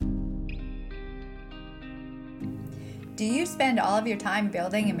Do you spend all of your time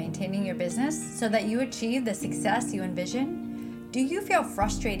building and maintaining your business so that you achieve the success you envision? Do you feel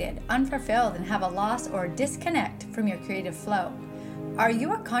frustrated, unfulfilled, and have a loss or disconnect from your creative flow? Are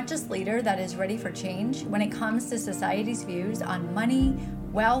you a conscious leader that is ready for change when it comes to society's views on money,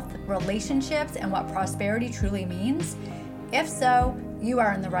 wealth, relationships, and what prosperity truly means? If so, you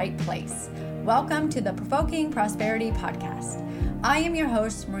are in the right place. Welcome to the Provoking Prosperity Podcast. I am your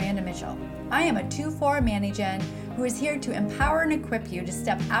host, Miranda Mitchell. I am a 2-4 Mani-Gen who is here to empower and equip you to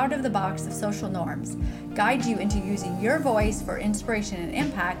step out of the box of social norms, guide you into using your voice for inspiration and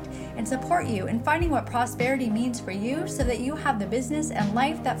impact, and support you in finding what prosperity means for you so that you have the business and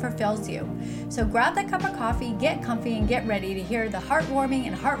life that fulfills you. So grab that cup of coffee, get comfy, and get ready to hear the heartwarming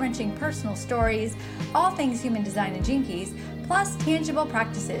and heart-wrenching personal stories, all things human design and jinkies, plus tangible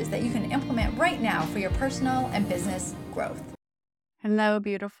practices that you can implement right now for your personal and business growth. Hello,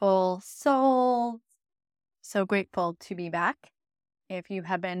 beautiful soul. So grateful to be back. If you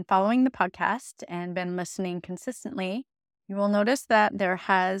have been following the podcast and been listening consistently, you will notice that there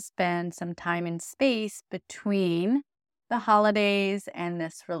has been some time and space between the holidays and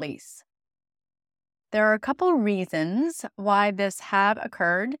this release. There are a couple reasons why this have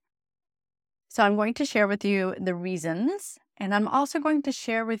occurred. So I'm going to share with you the reasons, and I'm also going to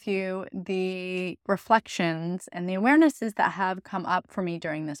share with you the reflections and the awarenesses that have come up for me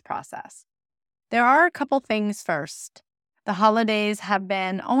during this process. There are a couple things first. The holidays have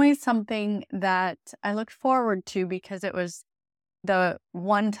been always something that I looked forward to because it was the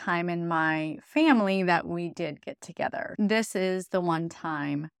one time in my family that we did get together. This is the one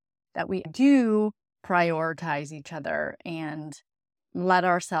time that we do prioritize each other and let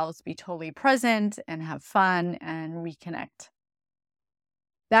ourselves be totally present and have fun and reconnect.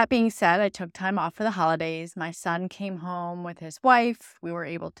 That being said, I took time off for the holidays. My son came home with his wife. We were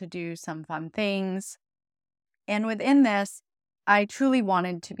able to do some fun things. And within this, I truly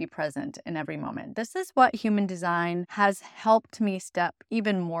wanted to be present in every moment. This is what human design has helped me step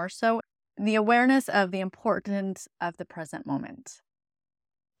even more so. The awareness of the importance of the present moment,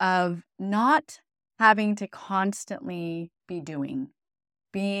 of not having to constantly be doing,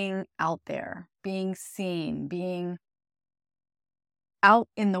 being out there, being seen, being out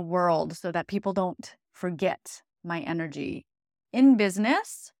in the world so that people don't forget my energy. In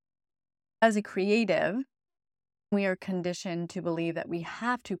business, as a creative, we are conditioned to believe that we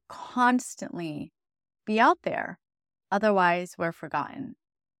have to constantly be out there. Otherwise, we're forgotten.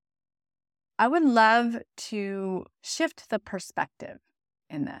 I would love to shift the perspective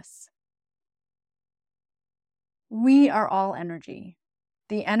in this. We are all energy.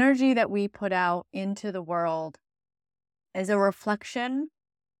 The energy that we put out into the world is a reflection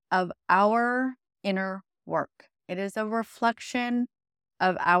of our inner work. It is a reflection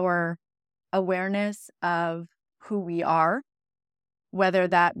of our awareness of who we are, whether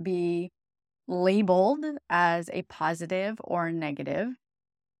that be labeled as a positive or a negative.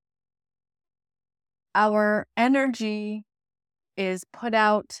 Our energy is put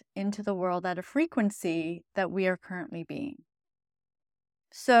out into the world at a frequency that we are currently being.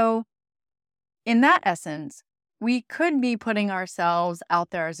 So, in that essence, we could be putting ourselves out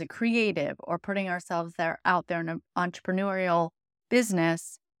there as a creative or putting ourselves out there in an entrepreneurial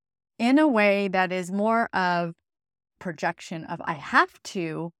business in a way that is more of projection of I have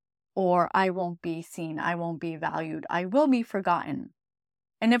to, or I won't be seen, I won't be valued, I will be forgotten.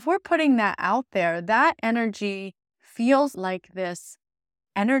 And if we're putting that out there, that energy feels like this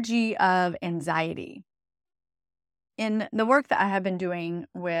energy of anxiety. In the work that I have been doing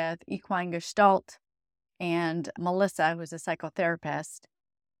with Equine Gestalt and Melissa, who's a psychotherapist,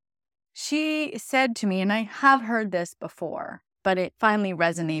 she said to me, and I have heard this before, but it finally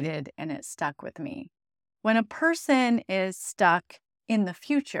resonated and it stuck with me. When a person is stuck in the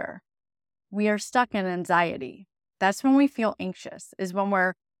future, we are stuck in anxiety. That's when we feel anxious, is when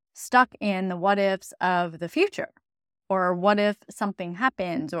we're stuck in the what ifs of the future. Or what if something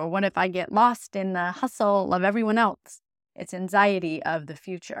happens? Or what if I get lost in the hustle of everyone else? It's anxiety of the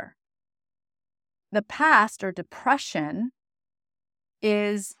future. The past or depression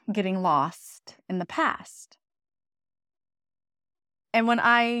is getting lost in the past. And when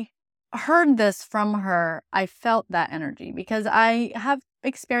I heard this from her, I felt that energy because I have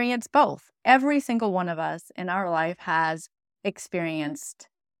experienced both. Every single one of us in our life has experienced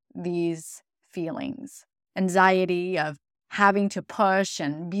these feelings. Anxiety of having to push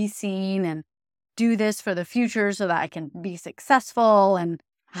and be seen and do this for the future so that I can be successful and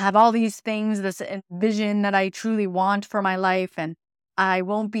have all these things, this vision that I truly want for my life, and I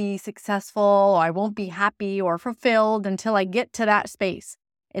won't be successful or I won't be happy or fulfilled until I get to that space.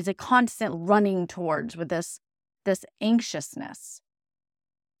 It's a constant running towards with this this anxiousness.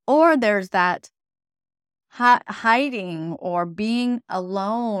 Or there's that hiding or being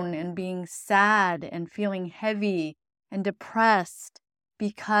alone and being sad and feeling heavy and depressed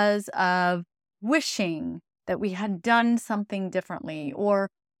because of wishing that we had done something differently, or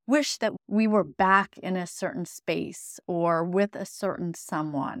wish that we were back in a certain space or with a certain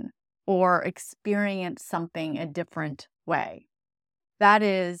someone, or experience something a different way. That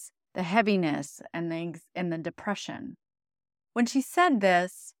is the heaviness and the depression. When she said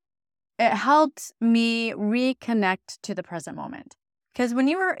this, it helped me reconnect to the present moment. Because when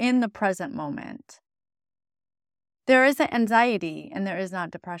you are in the present moment, there isn't anxiety and there is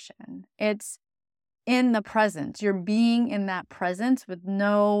not depression. It's in the present. You're being in that presence with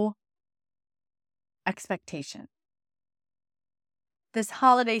no expectation. This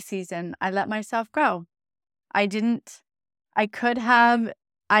holiday season, I let myself go. I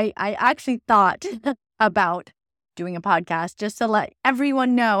actually thought about doing a podcast just to let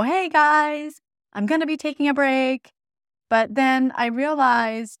everyone know, hey guys, I'm going to be taking a break. But then I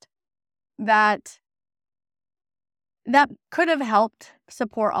realized that could have helped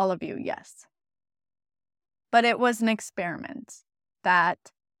support all of you, yes. But it was an experiment that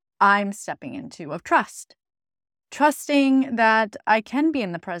I'm stepping into of trust. Trusting that I can be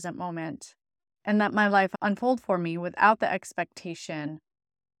in the present moment and that my life unfold for me without the expectation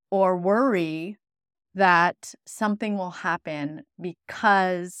or worry that something will happen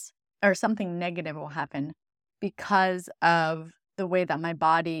or something negative will happen because of the way that my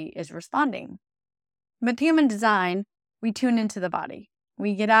body is responding. With human design, we tune into the body.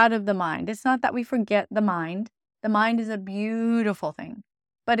 We get out of the mind. It's not that we forget the mind. The mind is a beautiful thing,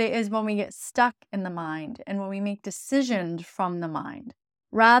 but it is when we get stuck in the mind and when we make decisions from the mind,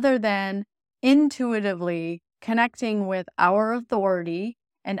 rather than intuitively connecting with our authority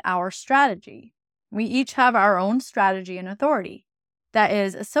and our strategy. We each have our own strategy and authority that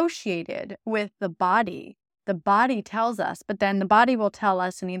is associated with the body. The body tells us, but then the body will tell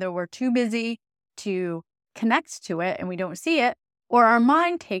us, and either we're too busy to connect to it and we don't see it, or our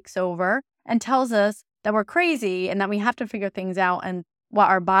mind takes over and tells us that we're crazy and that we have to figure things out, and what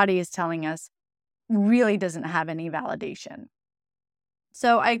our body is telling us really doesn't have any validation.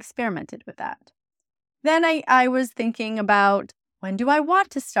 So I experimented with that. Then I was thinking about, when do I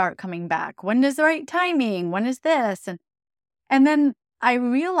want to start coming back? When is the right timing? When is this? And then I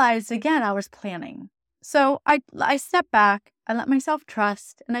realized again, I was planning. So I stepped back, I let myself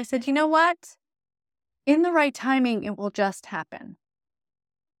trust, and I said, you know what? In the right timing, it will just happen.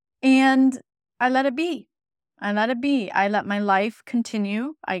 And I let it be. I let my life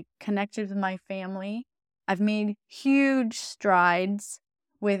continue. I connected with my family. I've made huge strides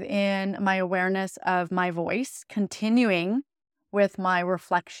within my awareness of my voice, continuing with my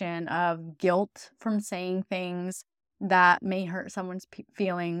reflection of guilt from saying things that may hurt someone's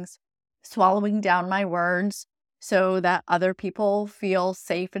feelings, swallowing down my words so that other people feel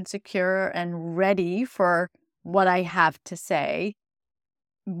safe and secure and ready for what I have to say,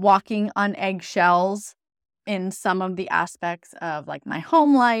 walking on eggshells in some of the aspects of like my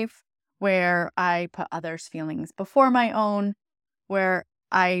home life, where I put others' feelings before my own, where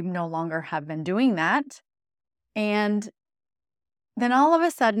I no longer have been doing that. And then all of a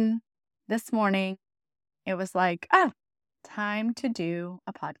sudden, this morning, it was like, time to do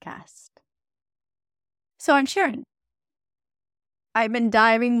a podcast. So I'm sharing. I've been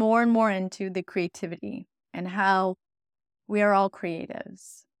diving more and more into the creativity and how we are all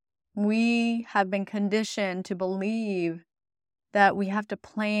creatives. We have been conditioned to believe that we have to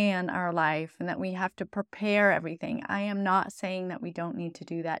plan our life and that we have to prepare everything. I am not saying that we don't need to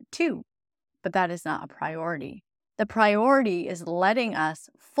do that too, but that is not a priority. The priority is letting us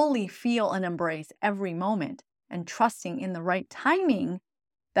fully feel and embrace every moment and trusting in the right timing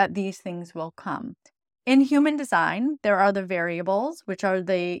that these things will come. In human design, there are the variables, which are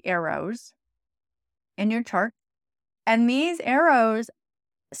the arrows in your chart. And these arrows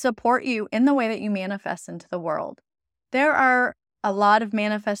support you in the way that you manifest into the world. There are a lot of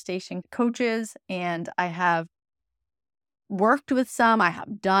manifestation coaches, and I have worked with some. I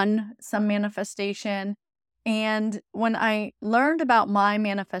have done some manifestation. And when I learned about my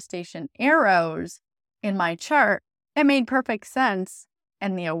manifestation arrows in my chart, it made perfect sense.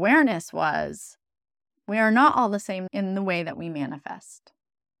 And the awareness was, we are not all the same in the way that we manifest.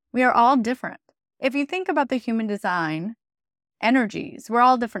 We are all different. If you think about the human design energies, we're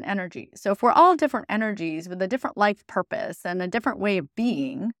all different energies. So if we're all different energies with a different life purpose and a different way of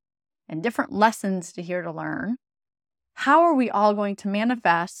being and different lessons to here to learn, how are we all going to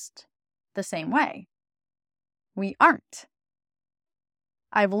manifest the same way? We aren't.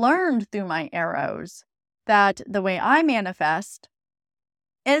 I've learned through my arrows that the way I manifest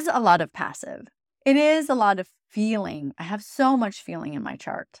is a lot of passive. It is a lot of feeling. I have so much feeling in my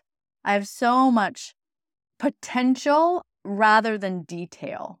chart. I have so much potential rather than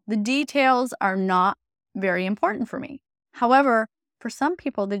detail. The details are not very important for me. However, for some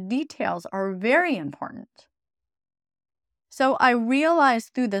people, the details are very important. So I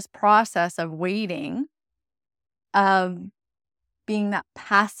realized through this process of waiting, of being that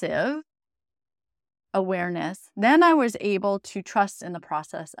passive awareness, then I was able to trust in the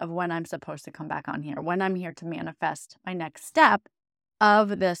process of when I'm supposed to come back on here, when I'm here to manifest my next step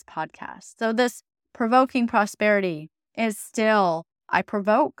of this podcast. So this provoking prosperity is still, I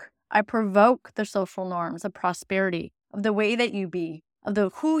provoke the social norms of prosperity, of the way that you be, of the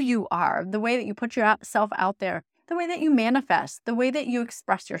who you are, of the way that you put yourself out there, the way that you manifest, the way that you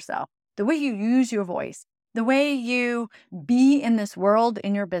express yourself, the way you use your voice, the way you be in this world,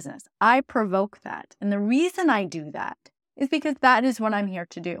 in your business. I provoke that. And the reason I do that is because that is what I'm here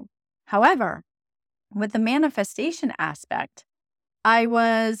to do. However, with the manifestation aspect, I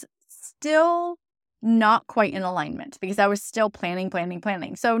was still not quite in alignment because I was still planning.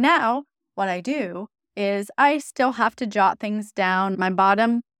 So now what I do is I still have to jot things down, my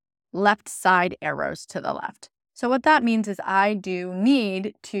bottom left side arrows to the left. So what that means is I do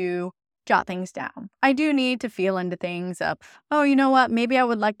need to jot things down. I do need to feel into things of, oh, you know what? Maybe I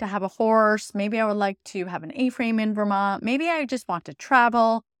would like to have a horse. Maybe I would like to have an A-frame in Vermont. Maybe I just want to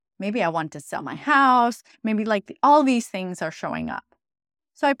travel. Maybe I want to sell my house. Maybe all these things are showing up.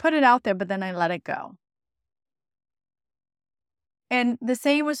 So I put it out there, but then I let it go. And the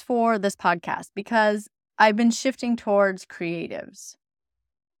same was for this podcast because I've been shifting towards creatives.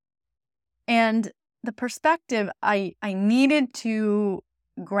 And the perspective I needed to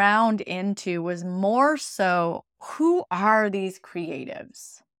ground into was more so, who are these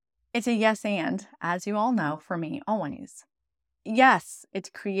creatives? It's a yes and, as you all know, for me, always. Yes, it's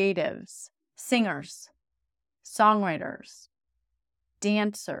creatives, singers, songwriters,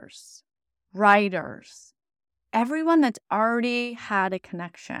 dancers, writers, everyone that's already had a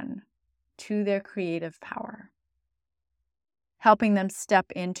connection to their creative power, helping them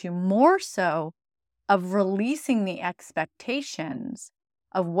step into more so of releasing the expectations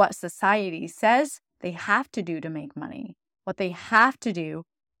of what society says they have to do to make money, what they have to do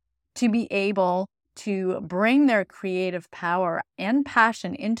to be able to bring their creative power and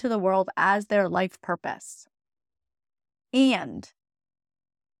passion into the world as their life purpose. And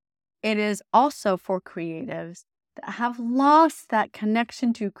it is also for creatives that have lost that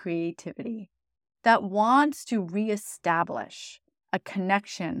connection to creativity, that wants to reestablish a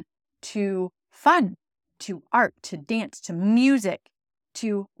connection to fun, to art, to dance, to music,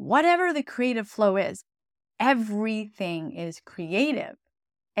 to whatever the creative flow is. Everything is creative.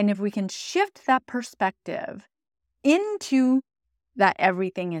 And if we can shift that perspective into that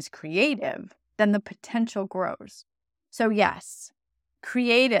everything is creative, then the potential grows. So yes,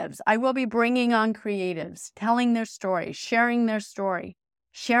 creatives, I will be bringing on creatives, telling their story, sharing their struggle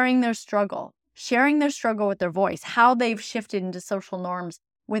with their voice, how they've shifted into social norms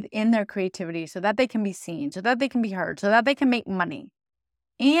within their creativity so that they can be seen, so that they can be heard, so that they can make money.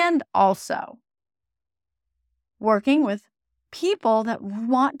 And also working with people that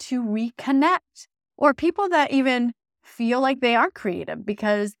want to reconnect, or people that even feel like they are creative,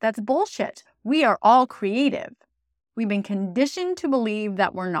 because that's bullshit. We are all creative. We've been conditioned to believe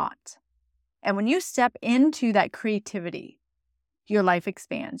that we're not. And when you step into that creativity, your life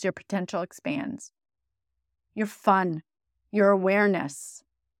expands, your potential expands, your fun, your awareness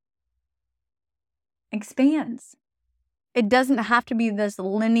expands. It doesn't have to be this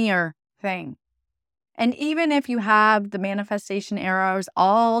linear thing. And even if you have the manifestation arrows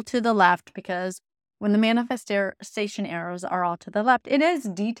all to the left, because when the manifestation arrows are all to the left, it is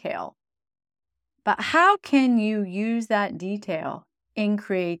detail. But how can you use that detail in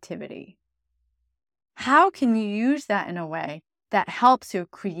creativity? How can you use that in a way that helps your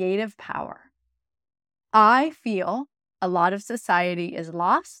creative power? I feel a lot of society is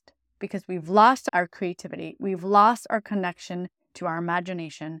lost because we've lost our creativity. We've lost our connection to our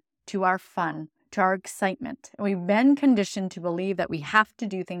imagination, to our fun, to our excitement. And we've been conditioned to believe that we have to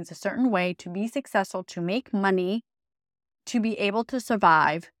do things a certain way to be successful, to make money, to be able to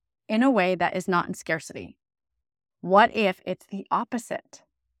survive in a way that is not in scarcity. What if it's the opposite?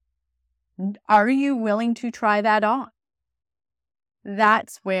 Are you willing to try that on?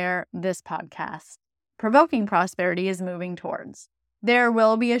 That's where this podcast, Provoking Prosperity, is moving towards. There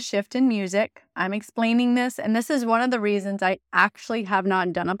will be a shift in music. I'm explaining this, and this is one of the reasons I actually have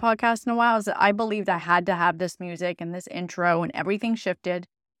not done a podcast in a while, is that I believed I had to have this music and this intro and everything shifted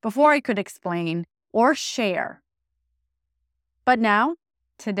before I could explain or share. But now,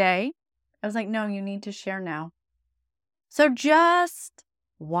 today, I was like, no, you need to share now. So just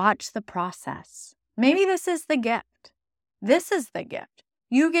watch the process. Maybe this is the gift. This is the gift.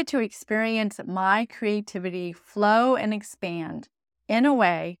 You get to experience my creativity flow and expand in a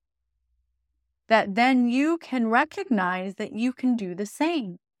way that then you can recognize that you can do the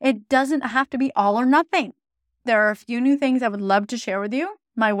same. It doesn't have to be all or nothing. There are a few new things I would love to share with you.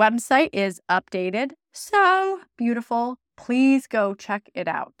 My website is updated. So beautiful. Please go check it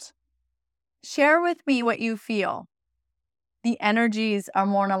out. Share with me what you feel. The energies are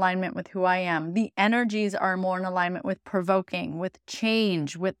more in alignment with who I am. The energies are more in alignment with provoking, with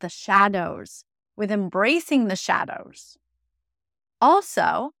change, with the shadows, with embracing the shadows.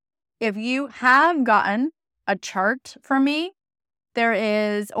 Also, if you have gotten a chart from me,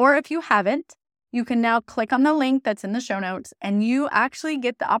 or if you haven't, you can now click on the link that's in the show notes and you actually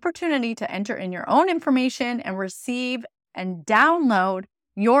get the opportunity to enter in your own information and receive and download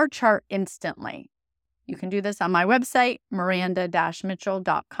your chart instantly. You can do this on my website,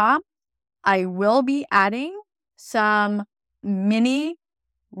 miranda-mitchell.com. I will be adding some mini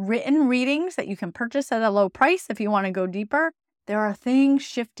written readings that you can purchase at a low price if you want to go deeper. There are things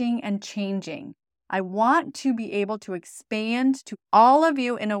shifting and changing. I want to be able to expand to all of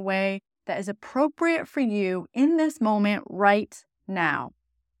you in a way that is appropriate for you in this moment right now.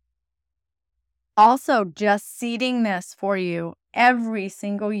 Also, just seeding this for you every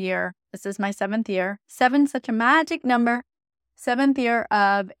single year. This is my 7th year. 7, such a magic number. 7th year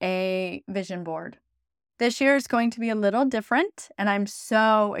of a vision board. This year is going to be a little different, and I'm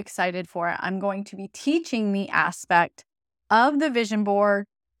so excited for it. I'm going to be teaching the aspect of the vision board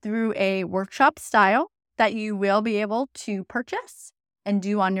through a workshop style that you will be able to purchase and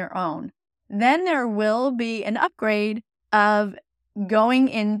do on your own. Then there will be an upgrade of going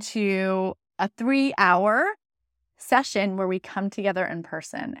into a 3-hour session where we come together in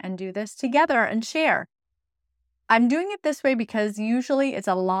person and do this together and share. I'm doing it this way because usually it's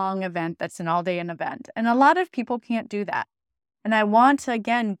a long event that's an all-day event, and a lot of people can't do that. And I want to,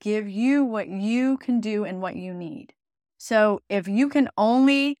 again, give you what you can do and what you need. So if you can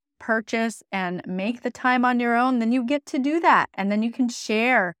only purchase and make the time on your own, then you get to do that. And then you can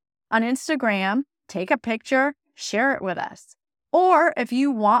share on Instagram, take a picture, share it with us. Or if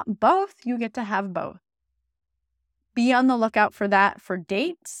you want both, you get to have both. Be on the lookout for that for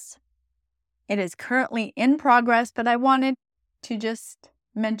dates. It is currently in progress, but I wanted to just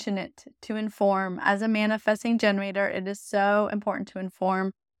mention it to inform. As a manifesting generator, it is so important to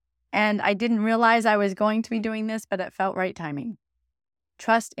inform. And I didn't realize I was going to be doing this, but it felt right timing.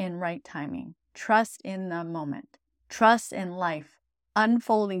 Trust in right timing. Trust in the moment. Trust in life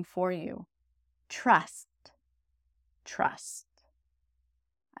unfolding for you. Trust.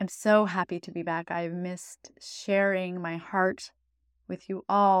 I'm so happy to be back. I've missed sharing my heart with you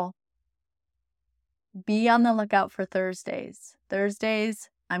all. Be on the lookout for Thursdays. Thursdays,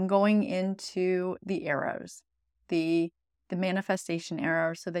 I'm going into the arrows, the manifestation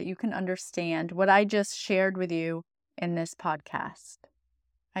arrow, so that you can understand what I just shared with you in this podcast.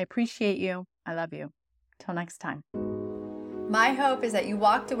 I appreciate you. I love you. Till next time. My hope is that you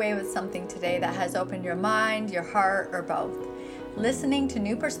walked away with something today that has opened your mind, your heart, or both. Listening to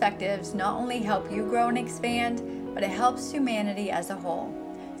new perspectives not only help you grow and expand, but it helps humanity as a whole.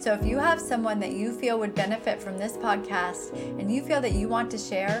 So if you have someone that you feel would benefit from this podcast and you feel that you want to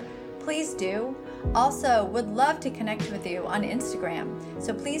share, please do. Also, would love to connect with you on Instagram.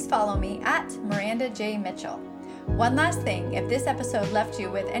 So please follow me at Miranda J. Mitchell. One last thing, if this episode left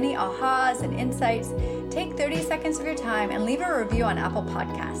you with any ahas and insights, take 30 seconds of your time and leave a review on Apple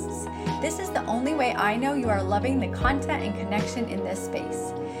Podcasts. This is the only way I know you are loving the content and connection in this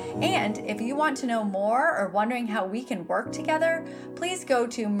space. And if you want to know more or wondering how we can work together, please go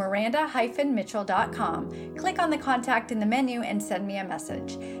to miranda-mitchell.com, click on the contact in the menu and send me a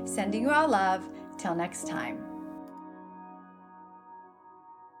message. Sending you all love. Till next time.